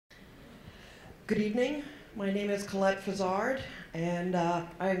Good evening. My name is Colette Fazard, and I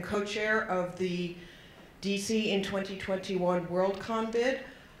am co-chair of the DC in 2021 Worldcon bid,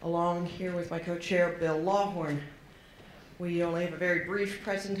 along here with my co-chair, Bill Lawhorn. We only have a very brief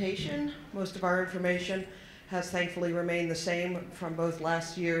presentation. Most of our information has thankfully remained the same from both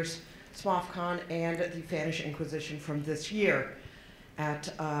last year's SMOFCon and the Fannish Inquisition from this year at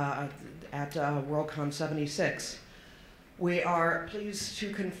Worldcon 76. We are pleased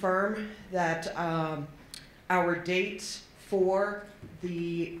to confirm that our dates for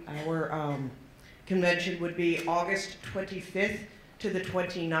our convention would be August 25th to the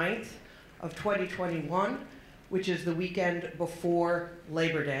 29th of 2021, which is the weekend before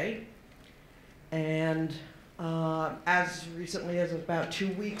Labor Day. And as recently as about 2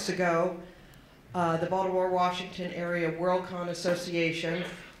 weeks ago, the Baltimore-Washington Area Worldcon Association,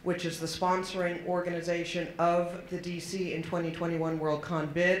 which is the sponsoring organization of the DC in 2021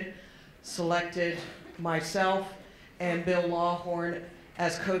 Worldcon bid, selected myself and Bill Lawhorn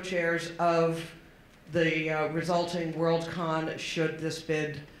as co-chairs of the resulting Worldcon should this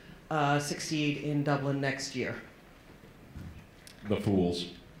bid succeed in Dublin next year. The fools.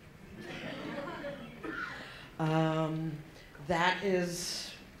 That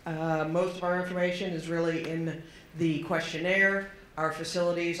is, most of our information is really in the questionnaire. Our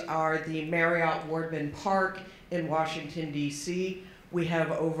facilities are the Marriott Wardman Park in Washington, D.C. We have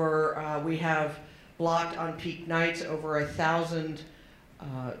blocked on peak nights over 1,000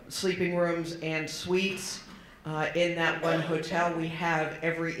 sleeping rooms and suites. In that one hotel, we have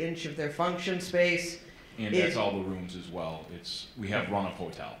every inch of their function space. And that's all the rooms as well. We have run of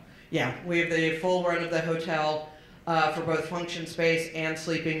hotel. Yeah, we have the full run of the hotel for both function space and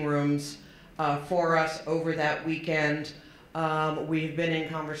sleeping rooms for us over that weekend. We've been in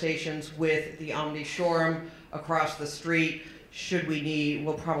conversations with the Omni Showroom across the street. Should we need,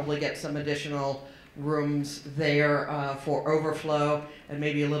 we'll probably get some additional rooms there for overflow and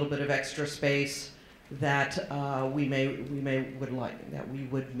maybe a little bit of extra space that we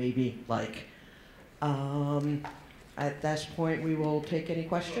would maybe like. At this point, we will take any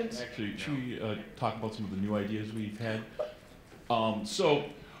questions. Actually, should we talk about some of the new ideas we've had? So,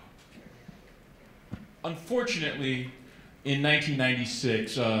 unfortunately, in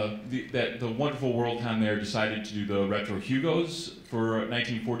 1996, the wonderful Worldcon there decided to do the Retro Hugos for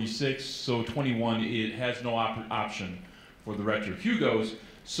 1946. So 21, it has no option for the Retro Hugos.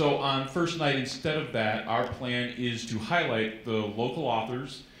 So on first night, instead of that, our plan is to highlight the local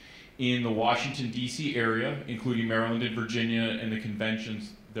authors in the Washington, D.C. area, including Maryland and Virginia and the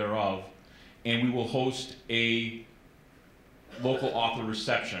conventions thereof. And we will host a local author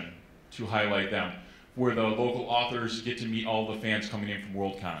reception to highlight them, where the local authors get to meet all the fans coming in from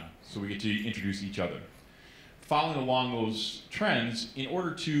Worldcon. So we get to introduce each other. Following along those trends, in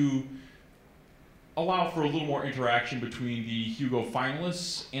order to allow for a little more interaction between the Hugo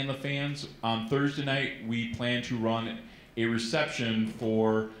finalists and the fans, on Thursday night, we plan to run a reception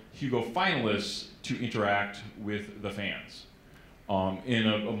for Hugo finalists to interact with the fans in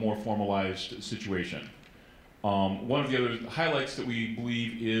a more formalized situation. One of the other highlights that we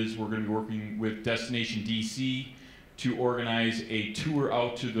believe is we're going to be working with Destination DC to organize a tour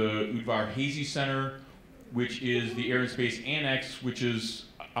out to the Udvar Hazy Center, which is the Air and Space Annex, which is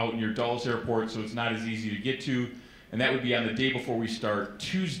out near Dulles Airport, so it's not as easy to get to. And that would be on the day before we start,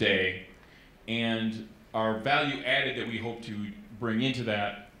 Tuesday. And our value added that we hope to bring into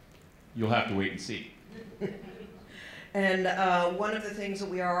that, you'll have to wait and see. And one of the things that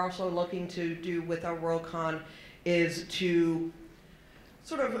we are also looking to do with our Worldcon is to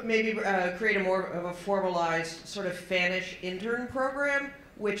sort of maybe create a more of a formalized sort of Fannish intern program,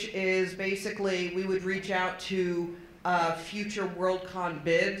 which is basically we would reach out to future Worldcon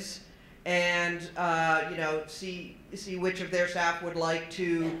bids and see which of their staff would like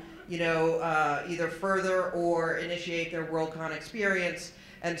to either further or initiate their Worldcon experience.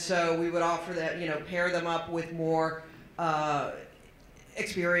 And so we would offer that, pair them up with more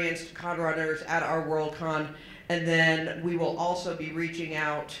experienced con runners at our Worldcon, and then we will also be reaching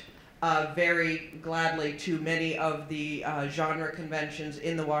out very gladly to many of the genre conventions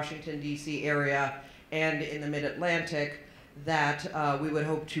in the Washington, D.C. area and in the Mid-Atlantic that we would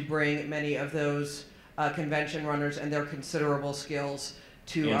hope to bring many of those convention runners and their considerable skills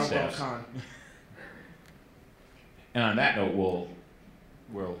to our Worldcon. And on that note,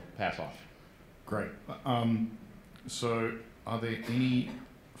 we'll pass off. Great. So, are there any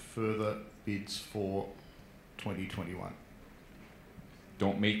further bids for 2021?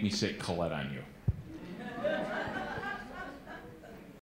 Don't make me sit Colette on you.